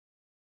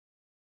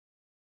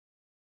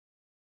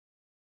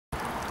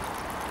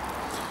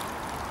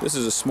This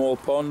is a small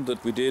pond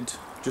that we did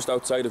just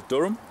outside of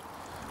Durham.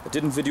 I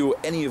didn't video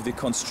any of the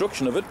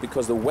construction of it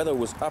because the weather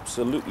was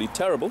absolutely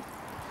terrible.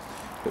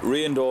 It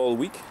rained all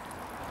week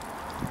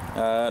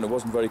and it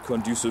wasn't very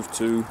conducive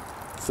to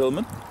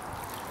filming.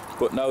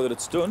 But now that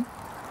it's done,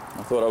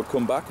 I thought I would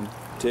come back and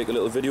take a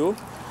little video.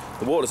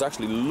 The water's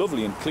actually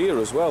lovely and clear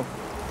as well.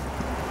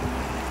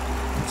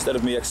 Instead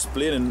of me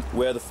explaining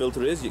where the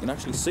filter is, you can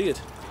actually see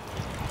it.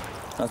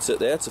 That's it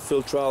there, it's a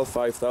Filtral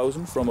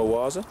 5000 from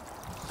Oase.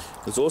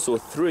 There's also a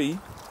 3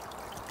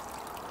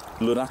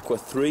 Lunaqua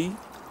 3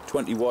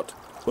 20 watt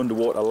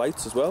underwater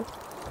lights as well.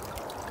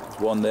 There's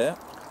one there,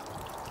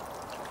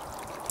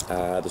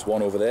 there's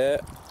one over there,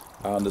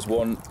 and there's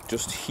one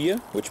just here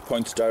which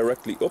points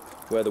directly up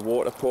where the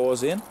water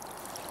pours in.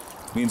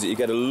 It means that you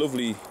get a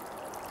lovely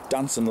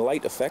dancing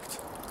light effect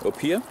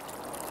up here.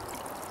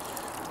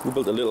 We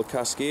built a little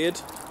cascade.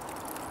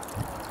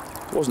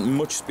 There wasn't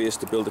much space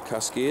to build a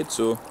cascade,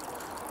 so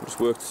we just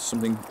worked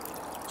something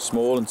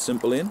small and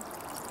simple in.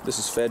 This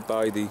is fed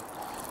by the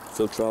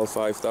Filtral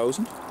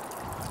 5000.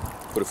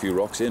 Put a few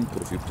rocks in,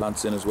 put a few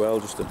plants in as well,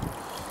 just to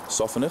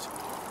soften it.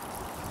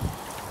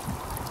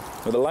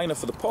 Now the liner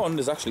for the pond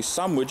is actually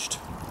sandwiched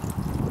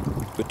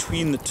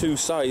between the two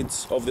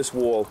sides of this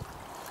wall.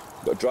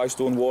 We've got a dry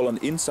stone wall on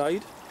the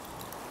inside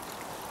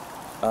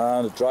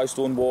and a dry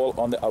stone wall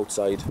on the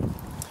outside.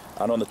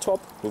 And on the top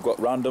we've got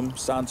random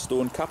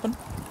sandstone capping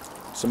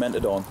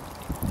cemented on.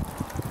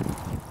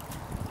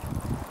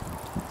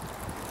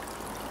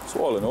 So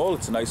all in all,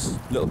 it's a nice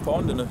little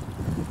pond in a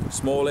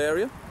small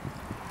area.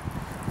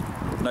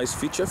 Nice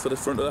feature for the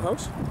front of the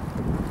house.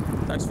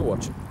 Thanks for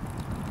watching.